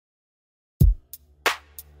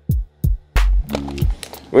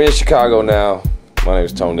We're in Chicago now. My name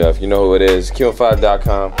is Tonedeff. You know who it is.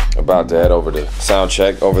 Q5.com. About to head over to sound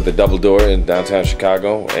check over the Double Door in downtown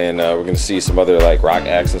Chicago, and we're gonna see some other like rock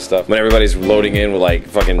acts and stuff. When everybody's loading in with like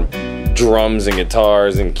fucking drums and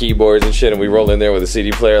guitars and keyboards and shit, and we roll in there with a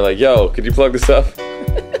CD player, like, yo, could you plug this up?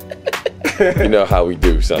 You know how we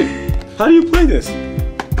do, son. How do you play this?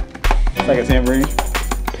 It's like a tambourine.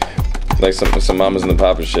 Like some mamas and the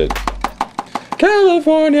papa shit.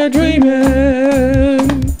 California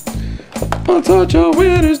dreaming. On such a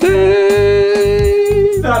winter's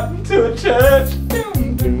day. Not to a church.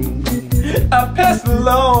 I passed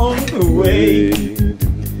along the way.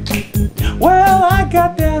 Well, I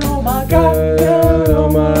got down on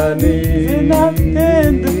my knees, and I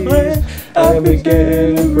began to pray. I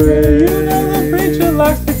began to pray. You know the preacher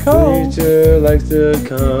likes to come. Preacher likes to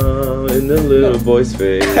come in the little boy's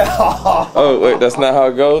face. Oh wait, that's not how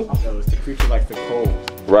it goes. No, it's the preacher likes the cold.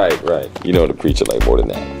 Right. You know the preacher like more than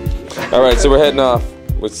that. All right, so we're heading off.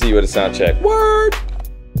 We'll see you at a sound check. Word.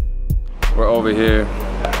 We're over here.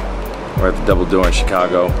 We're at the Double Door in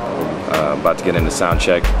Chicago. About to get into sound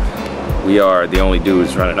check. We are the only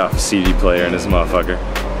dudes running off a CD player in this motherfucker.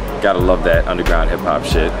 Gotta love that underground hip hop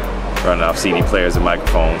shit. Running off CD players and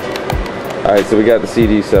microphones. All right, so we got the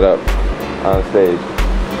CD set up on stage.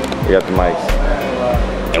 We got the mics,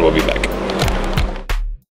 and we'll be back.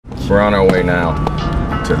 We're on our way now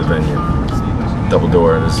to the venue. Double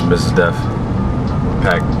Door. This is Mrs. Deff.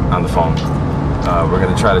 Pack on the phone. We're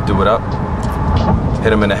gonna try to do it up.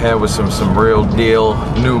 Hit him in the head with some real deal,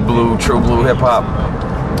 new blue, true blue hip hop,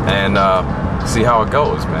 and see how it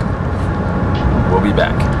goes, man. We'll be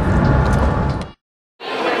back.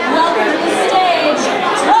 Welcome to the stage,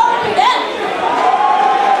 Tonedeff.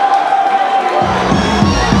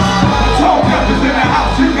 Tonedeff is in the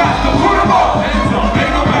house. You got to put 'em up. Hands up,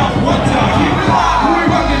 make 'em bounce one time. Keep it live. Who we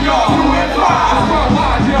rockin', y'all? 2 and 5.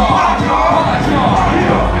 Worldwide, y'all.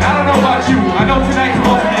 And I don't know about you. I know tonight's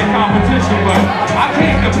supposed to be a competition, but I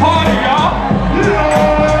came to party, y'all.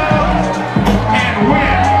 And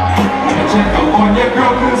win. Check up on your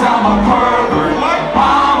girl, 'cause I'm a pervert.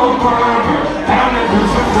 I'm a pervert. Down in the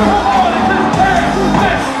center.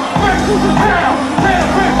 Let's break to the town. Let's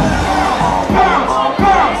break. Bounce,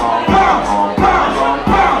 bounce, bounce, bounce, bounce,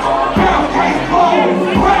 bounce.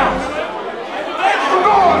 Bounce.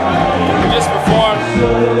 We just performed.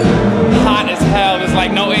 Hot as hell. There's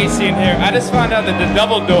like no AC in here. I just found out that the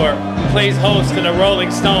Double Door plays host to the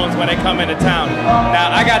Rolling Stones when they come into town.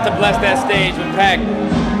 Now I got to bless that stage with Pack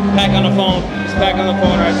on the phone. Just Pack on the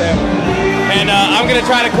phone right there. And I'm gonna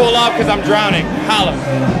try to cool off because I'm drowning. Holla.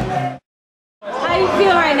 How you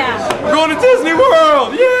feel right now? We're going to Disney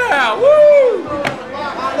World. Yeah. Woo.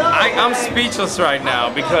 I'm speechless right now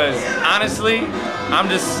because honestly,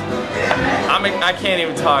 I can't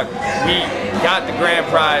even talk. We got the grand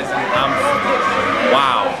prize and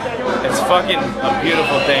wow. It's fucking a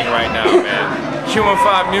beautiful thing right now, man.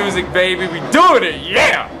 Q5 music, baby. We doing it,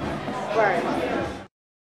 yeah!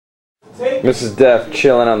 Mrs. Deff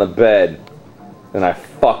chilling on the bed, and I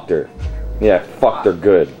fucked her. Yeah, I fucked her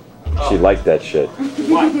good. She liked that shit.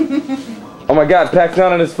 Oh my God, Pack's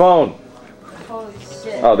not on his phone. Holy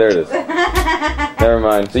shit. Oh, there it is. Never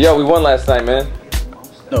mind. So yo, we won last night, man.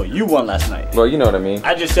 No, you won last night. Well, you know what I mean.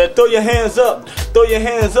 I just said, throw your hands up. Throw your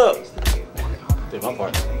hands up. Did my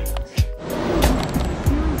part.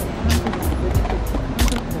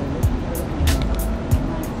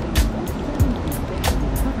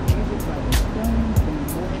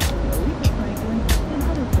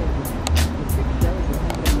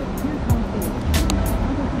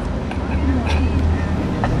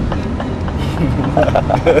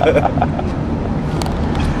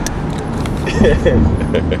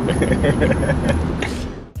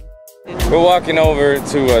 We're walking over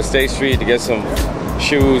to State Street to get some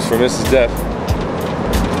shoes for Mrs. Deff.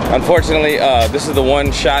 Unfortunately, this is the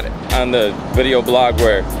one shot on the video blog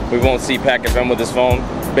where we won't see Pac FM with his phone.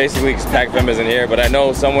 Basically, because Pac FM isn't here, but I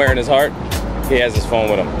know somewhere in his heart, he has his phone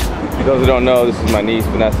with him. For those who don't know, this is my niece,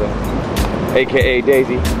 Vanessa, AKA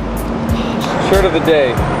Daisy. Shirt of the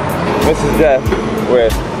day, Mrs. Deff,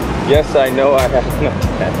 with "Yes, I know I have no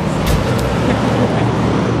sense."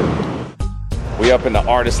 We up in the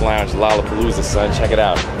artist lounge, Lollapalooza, son. Check it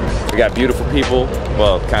out. We got beautiful people.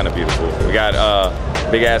 Well, kind of beautiful. We got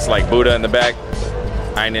big ass like Buddha in the back.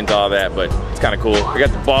 I ain't into all that, but it's kind of cool. We got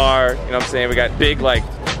the bar. You know what I'm saying? We got big like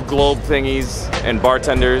globe thingies and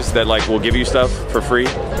bartenders that like will give you stuff for free.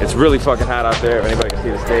 It's really fucking hot out there. If anybody can see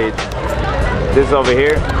the stage. This over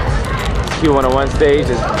here, Q101 stage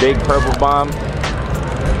is Big Purple Bomb.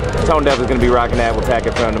 Tonedeff is gonna be rocking that with Pack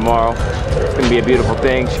FM tomorrow. It's gonna be a beautiful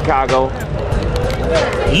thing. Chicago.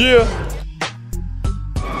 Yeah.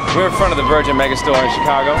 We're in front of the Virgin Megastore in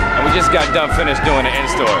Chicago, and we just got done finished doing an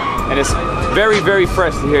in-store. And it's very, very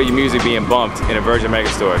fresh to hear your music being bumped in a Virgin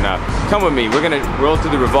Megastore. Now, come with me. We're gonna roll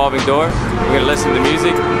through the revolving door. We're gonna listen to the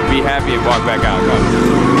music, be happy, and walk back out. Come.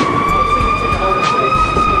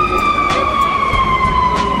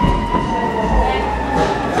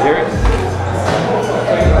 Hear it?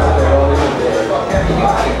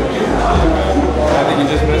 I think you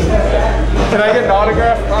just missed it. Can I get an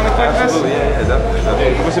autograph on the click this? Absolutely, yeah,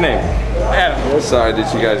 definitely. What's your name? Adam. Sorry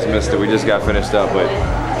that you guys missed it. We just got finished up, but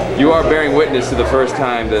you are bearing witness to the first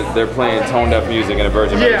time that they're playing Tonedeff music in a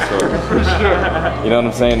Virgin Megastore. For sure. You know what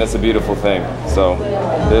I'm saying? That's a beautiful thing. So,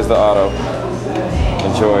 there's the auto.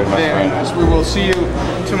 Enjoy, my friend. We will see you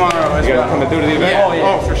tomorrow as You well. guys coming through to the event?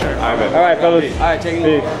 Yeah. Oh, for sure. All right, man. All right, fellas. All right, take it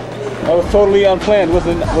easy. That was totally unplanned, was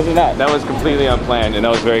it not? That was completely unplanned, and that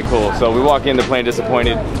was very cool. So we walk in the plane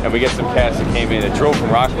disappointed, and we get some cats that came in that drove from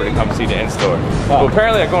Rockford to come see the in-store. Well,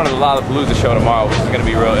 apparently they're going to the Lollapalooza show tomorrow, which is going to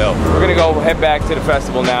be real ill. We're going to go head back to the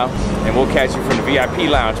festival now, and we'll catch you from the VIP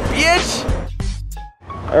lounge, bitch!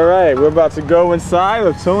 All right, we're about to go inside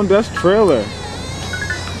of Tonedeff's trailer.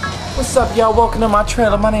 What's up, y'all? Welcome to my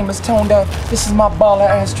trailer. My name is Tonedeff. This is my baller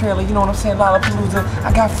ass trailer. You know what I'm saying? Lollapalooza.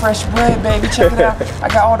 I got fresh bread, baby. Check it out. I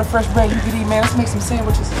got all the fresh bread you can eat, man. Let's make some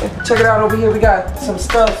sandwiches. Check it out over here. We got some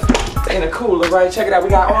stuff in a cooler, right? Check it out. We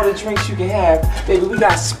got all the drinks you can have, baby. We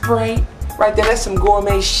got Sprite. Right there, that's some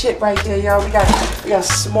gourmet shit right there, y'all. We got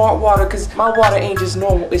smart water, cause my water ain't just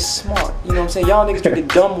normal, it's smart. You know what I'm saying? Y'all niggas drinking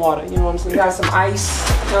dumb water, you know what I'm saying? We got some ice,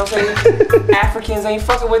 you know what I'm saying? Africans ain't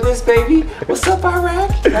fucking with this, baby. What's up, Iraq?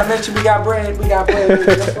 I mentioned we got bread, baby,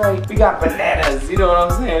 that's right. We got bananas, you know what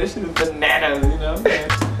I'm saying? This shit is bananas, you know what I'm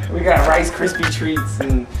saying? We got Rice Krispie treats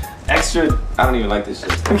and extra, I don't even like this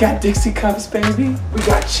shit. We got Dixie cups, baby. We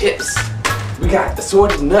got chips. We got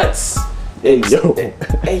assorted nuts. Hey yo, and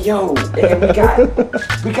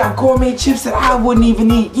we got gourmet chips that I wouldn't even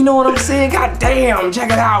eat. You know what I'm saying? God damn, check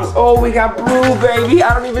it out. Oh, we got brew, baby.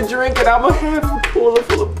 I don't even drink it. I'ma have a cooler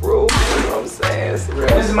full of brew. You know what I'm saying?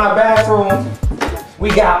 This is my bathroom. We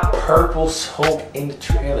got purple soap in the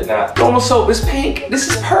trailer. Now, normal soap is pink. This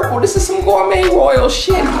is purple. This is some gourmet royal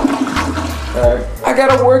shit. I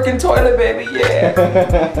got a working toilet, baby, yeah.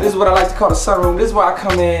 This is what I like to call the sunroom. This is where I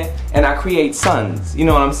come in and I create suns. You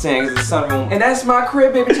know what I'm saying? It's a sunroom. And that's my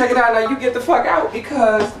crib, baby. Check it out. Now you get the fuck out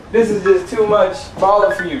because this is just too much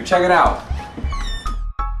baller for you. Check it out.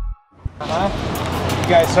 You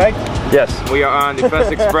guys psyched? Yes, we are on the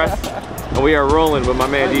Fest Express, and we are rolling with my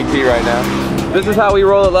man DT right now. This is how we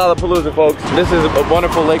roll at Lollapalooza, folks. This is a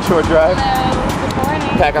wonderful lakeshore drive. Good morning.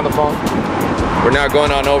 Pack on the phone. We're now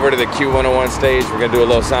going on over to the Q101 stage. We're gonna do a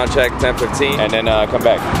little sound check, 10:15, and then come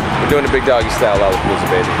back. We're doing the big doggy style Lollapalooza,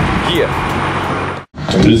 baby. Yeah.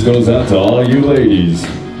 This goes out to all you ladies.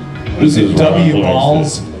 This is W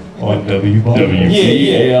balls on W balls.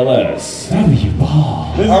 WCALS. W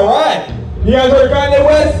balls. All right, you guys heard Kanye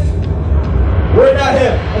West? We're not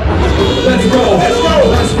him. Let's go, let's go,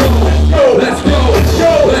 let's go, let's go, let's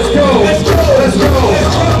go, let's go, let's go, let's go,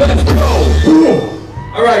 let's go.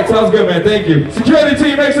 All right, sounds good, man. Thank you. Security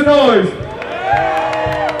team, make some noise.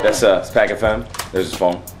 That's Pack FM. There's his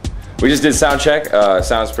phone. We just did sound check.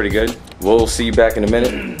 Sounds pretty good. We'll see you back in a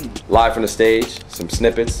minute. Live from the stage. Some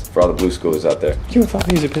snippets for all the blue schoolers out there. Q5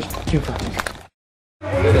 music, bitch. Q5 music.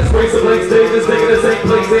 Let's race the blank stage, let's take it the same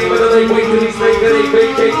place, same but they wait till he's straight, then they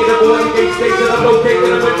bake cake in the boy, cake station, I'm no cake,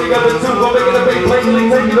 and I'm empty up in two, I'm making a big plate, they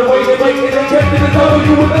take it away, they make it, they kept it, and told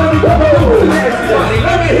you what I'm doing.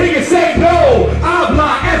 Let me hear you say no,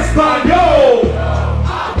 habla español.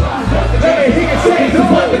 Let me hear you say no.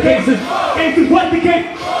 What the case is, what the cake,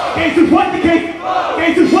 what the cake,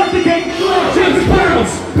 what the cake, Jesus,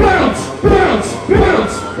 bounce, bounce, bounce,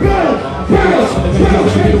 bounce, bounce, bounce,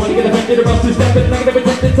 bounce. You want to get offended about this step, and I never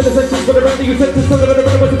tempted to the sentence, but around you said to some of the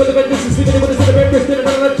better ones, but the this is speaking with the center of and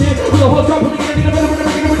another kid, with a whole drop of the getting a better one,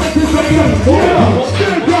 and we're going to this ready up.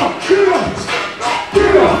 Stand up, get up,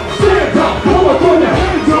 get up, stand up, come on, throw your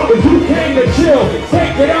hands up. If you came to chill,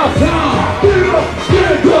 take it outside. Get up,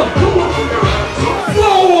 stand up, come on,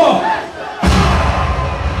 slower.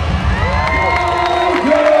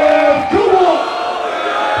 Yeah, come on.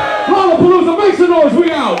 Lollapalooza, make some noise,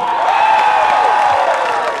 we out.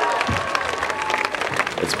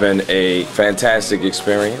 It's been a fantastic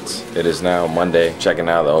experience. It is now Monday, checking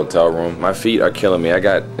out the hotel room. My feet are killing me. I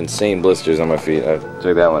got insane blisters on my feet.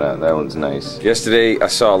 Check that one out, that one's nice. Yesterday, I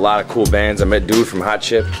saw a lot of cool bands. I met Dude from Hot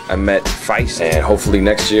Chip, I met Feist, and hopefully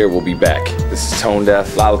next year we'll be back. This is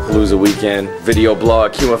Tonedeff, Lollapalooza weekend, video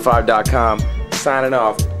blog, Q15.com, signing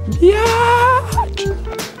off.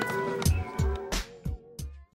 Yeah!